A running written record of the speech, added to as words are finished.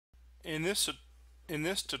In this in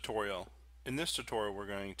this tutorial, we're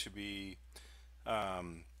going to be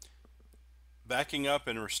um, backing up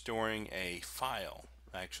and restoring a file,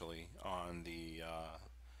 actually, on the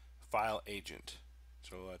file agent.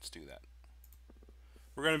 So let's do that.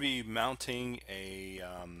 We're going to be mounting a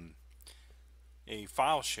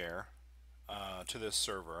file share to this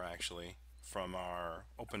server, actually, from our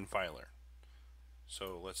open filer.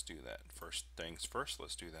 So let's do that. First things first,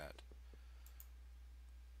 let's do that.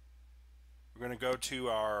 We're going to go to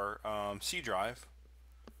our C drive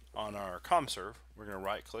on our CommServe. We're going to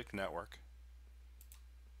right-click network,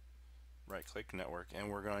 and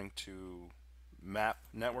we're going to map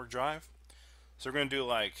network drive. So we're going to do,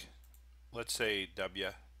 like, let's say W,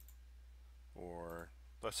 or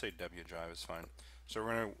let's say W drive is fine. So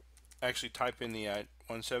we're going to actually type in the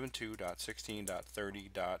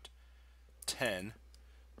 172.16.30.10.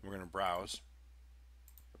 We're going to browse,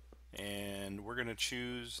 and we're going to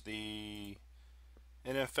choose the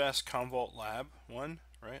NFS CommVault Lab one,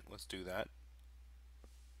 right? Let's do that.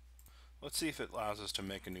 Let's see if it allows us to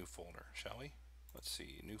make a new folder, shall we? Let's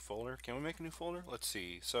see, new folder. Can we make a new folder? Let's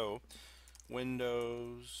see. So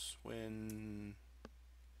Windows,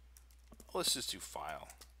 let's just do file,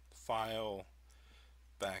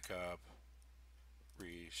 backup,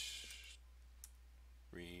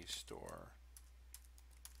 restore.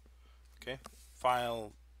 Okay,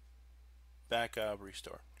 file, backup,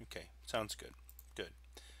 restore. Okay, sounds good. Good.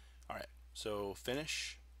 All right. So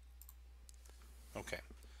finish. Okay.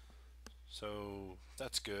 So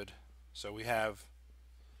that's good. So we have,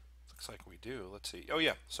 looks like we do. Let's see. Oh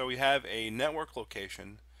yeah. So we have a network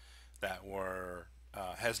location that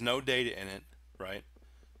has no data in it, right?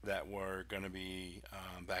 That we're going to be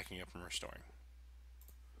backing up and restoring.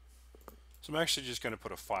 So I'm actually just going to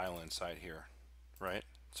put a file inside here, right?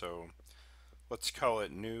 So let's call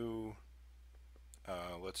it new.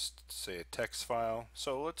 Let's say a text file.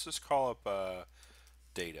 So let's just call up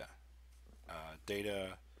data,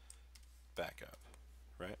 data backup,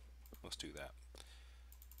 right? Let's do that.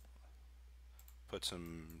 Put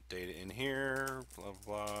some data in here, blah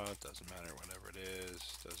blah blah. Doesn't matter, whatever it is,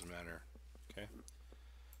 doesn't matter. Okay.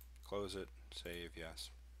 Close it. Save.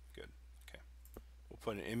 Yes. Good. Okay. We'll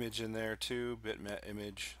put an image in there too. Bitmap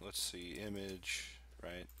image. Let's see. Image.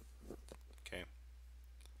 Right. Okay.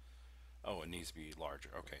 Oh, it needs to be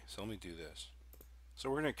larger. Okay. So let me do this. So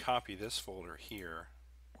we're going to copy this folder here.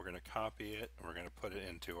 We're going to copy it, and we're going to put it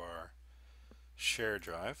into our share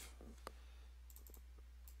drive.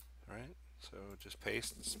 All right. So just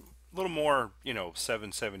paste. It's a little more,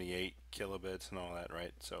 778 kilobits and all that,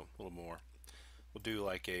 right? So a little more. We'll do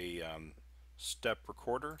like a step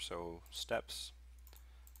recorder. So steps,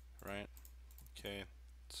 right? Okay.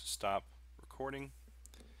 Stop recording.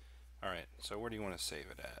 All right. So where do you want to save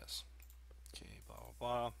it as? Okay. Blah blah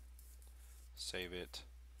blah. Save it.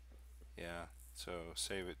 Yeah. So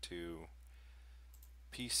save it to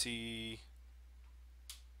PC.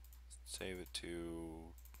 Save it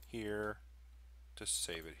to here. Just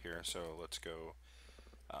save it here. So let's go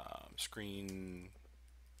screen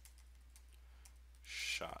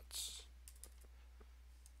shots.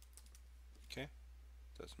 Okay.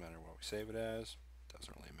 Doesn't matter what we save it as.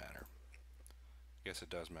 Doesn't really matter. I guess it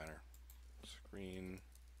does matter. Screen.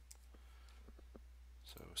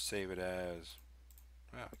 So save it as.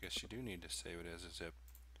 Well, I guess you do need to save it as a zip.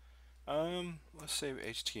 Let's save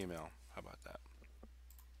HTML. How about that?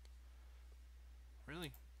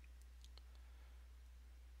 Really?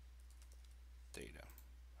 Data.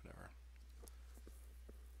 Whatever.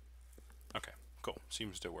 Okay, cool.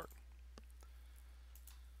 Seems to work.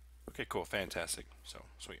 Okay, cool. Fantastic. So,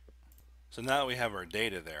 sweet. So now that we have our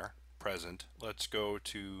data there present, let's go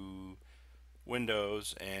to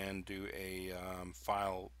Windows and do a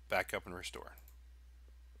file backup and restore.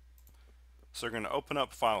 So we're going to open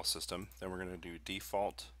up file system, then we're going to do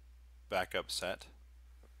default backup set,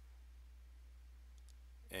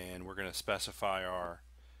 and we're going to specify our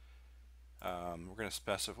well,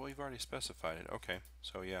 we've already specified it. Okay,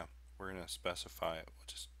 so yeah, we're going to specify it. We'll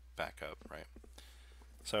just back up, right?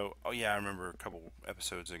 So, oh yeah, I remember a couple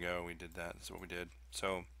episodes ago we did that. That's what we did.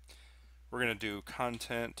 So we're going to do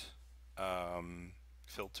content,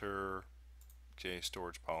 filter,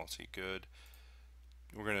 storage policy, good.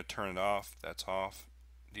 We're going to turn it off. That's off.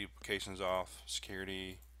 Duplication's off.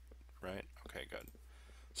 Security, right? Okay, good.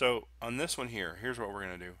 So on this one here, here's what we're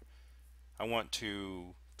going to do. I want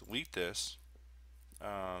to delete this.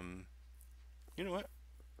 You know what?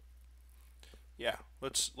 Yeah,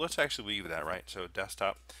 let's actually leave that, right? So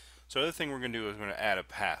desktop. So the other thing we're going to do is we're going to add a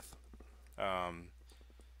path.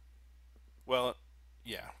 Well,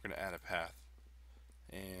 yeah, we're going to add a path,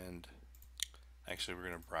 and Actually, we're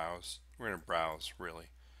going to browse. We're going to browse, really.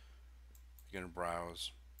 You're going to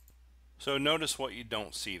browse. So notice what you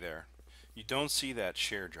don't see there. You don't see that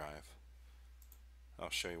share drive. I'll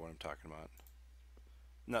show you what I'm talking about.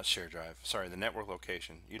 Not share drive. Sorry, the network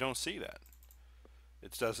location. You don't see that.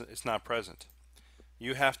 It's not present.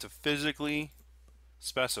 You have to physically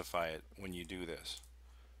specify it when you do this.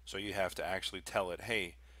 So you have to actually tell it,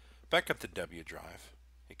 hey, back up the W drive,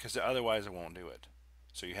 because otherwise it won't do it.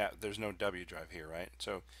 So there's no W drive here, right?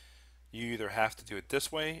 So you either have to do it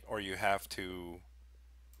this way or you have to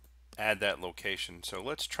add that location. So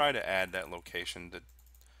let's try to add that location,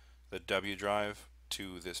 the W drive,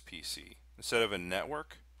 to this PC. Instead of a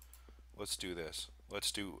network, let's do this.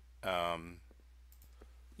 Let's do,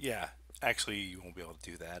 yeah, actually you won't be able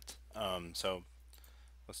to do that. So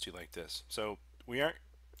let's do like this. So we aren't,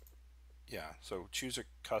 yeah, so choose a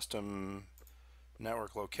custom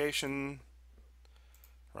network location,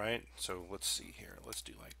 right? So let's see here. Let's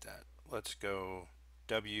do like that. Let's go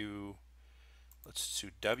W. Let's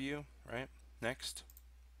do W, right? Next.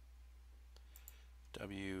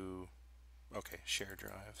 W. Okay, share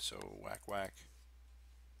drive. So whack whack.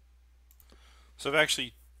 So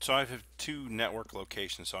I have two network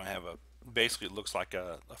locations. So I have basically it looks like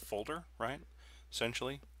a folder, right?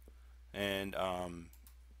 Essentially. And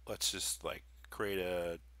let's just like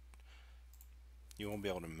create you won't be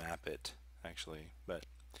able to map it actually, but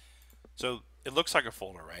so it looks like a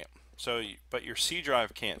folder, right? So, but your C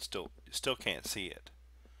drive still can't see it,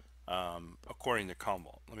 according to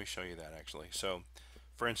CommVault. Let me show you that actually. So,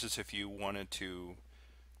 for instance, if you wanted to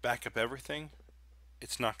back up everything,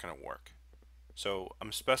 it's not going to work. So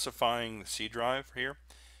I'm specifying the C drive here,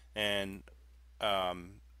 and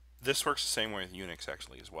this works the same way with Unix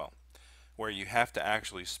actually as well, where you have to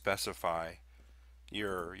actually specify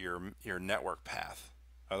your network path,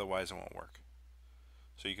 otherwise it won't work.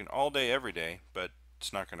 So you can all day every day, but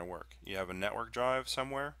it's not going to work. You have a network drive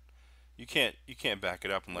somewhere, you can't back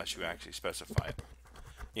it up unless you actually specify it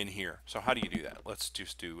in here. So how do you do that? Let's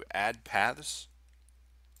just do add paths,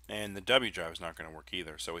 and the W drive is not going to work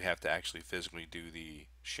either, so we have to actually physically do the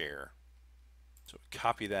share. So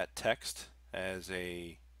copy that text as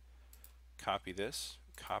copy this,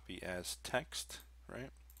 copy as text,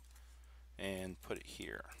 right? And put it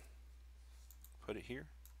here. Put it here.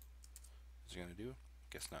 Is it going to do?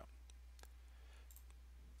 Guess not.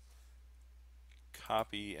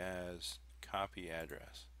 Copy as copy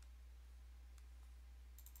address.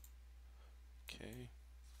 Okay.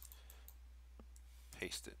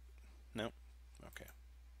 Paste it. Nope. Okay.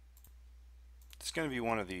 It's going to be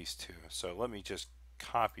one of these two. So let me just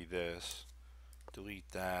copy this,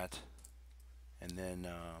 delete that, and then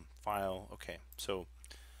file. Okay. So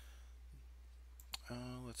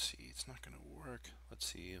let's see. It's not going to work. Let's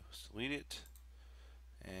see. Let's delete it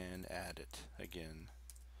and add it again.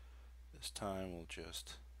 This time we'll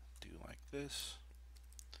just do like this.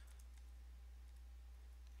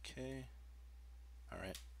 Okay. All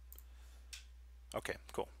right. Okay,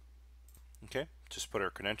 cool. Okay, just put our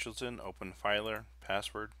credentials in, open filer,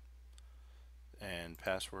 password, and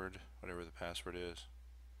password, whatever the password is.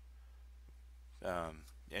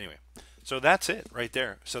 Anyway, so that's it right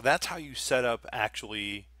there. So that's how you set up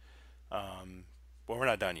actually, well, we're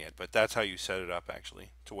not done yet, but that's how you set it up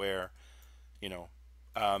actually, to where, you know,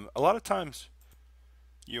 a lot of times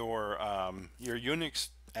your Unix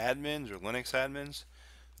admins or Linux admins,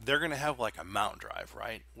 they're going to have like a mount drive,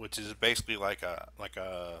 right? Which is basically like a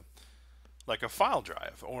file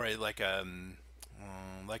drive, or like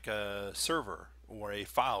a server or a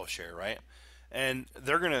file share, right? And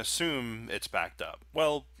they're going to assume it's backed up.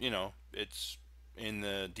 Well, it's in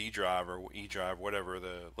the D drive or E drive, whatever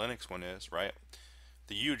the Linux one is, right?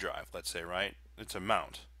 The U drive, let's say, right? It's a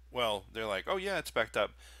mount. Well, they're like, oh yeah, it's backed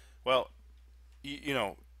up. Well,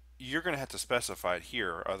 you're going to have to specify it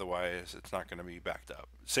here, otherwise it's not going to be backed up.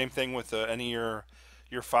 Same thing with any of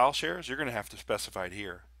your file shares. You're going to have to specify it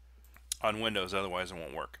here on Windows, otherwise it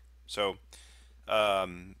won't work. So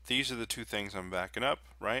these are the two things I'm backing up,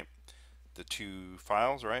 right? The two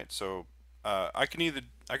files, right? So I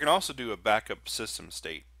can also do a backup system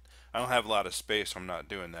state. I don't have a lot of space, so I'm not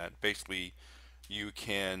doing that. Basically, you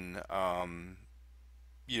can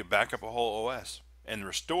you back up a whole OS and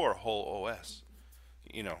restore a whole OS.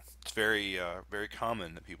 It's very very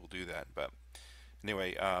common that people do that. But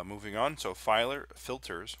anyway, moving on. So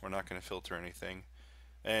filters. We're not going to filter anything.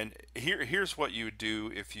 And here's what you would do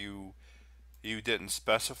if you didn't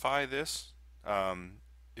specify this.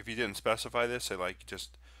 If you didn't specify this, say like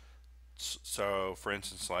just so for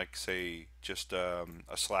instance, like say just a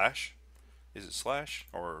slash. Is it slash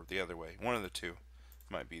or the other way? One of the two.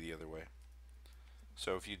 Might be the other way.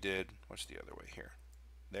 So if you did, what's the other way here?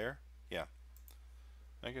 There? Yeah.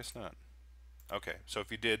 I guess not. Okay, so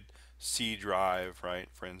if you did C drive, right,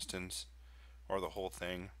 for instance, or the whole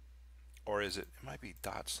thing, or is it might be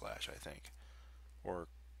dot slash, I think, or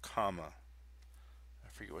comma. I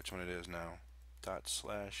forget which one it is now. Dot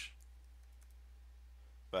slash.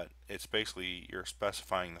 But it's basically you're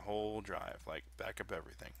specifying the whole drive, like back up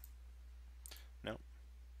everything. No?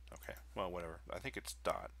 Okay, well, whatever. I think it's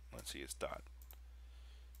dot. Let's see, it's dot.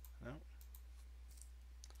 No?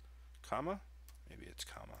 Comma? Maybe it's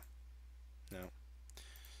comma. No.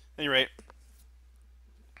 At any rate,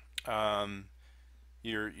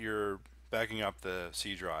 you're backing up the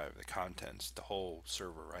C drive, the contents, the whole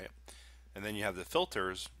server, right? And then you have the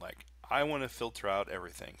filters. Like I want to filter out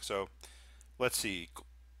everything. So let's see.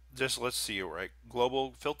 Let's see. Right,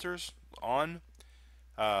 global filters on.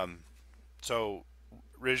 Um, so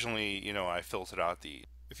originally, I filtered out the.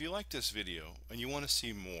 If you like this video and you want to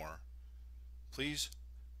see more, please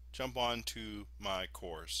jump on to my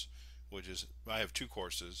course, which is I have two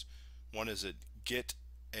courses. One is at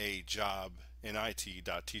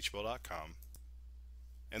getajobinit.teachable.com,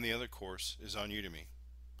 and the other course is on Udemy.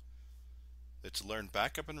 It's Learn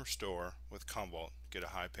Backup and Restore with CommVault. Get a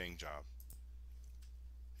high-paying job.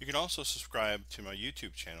 You can also subscribe to my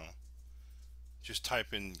YouTube channel. Just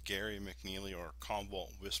type in Gary McNeely or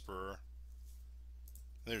CommVault Whisperer.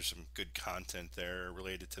 There's some good content there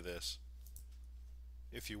related to this.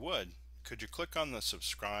 If you would, could you click on the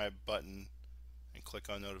subscribe button and click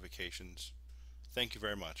on notifications? Thank you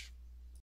very much.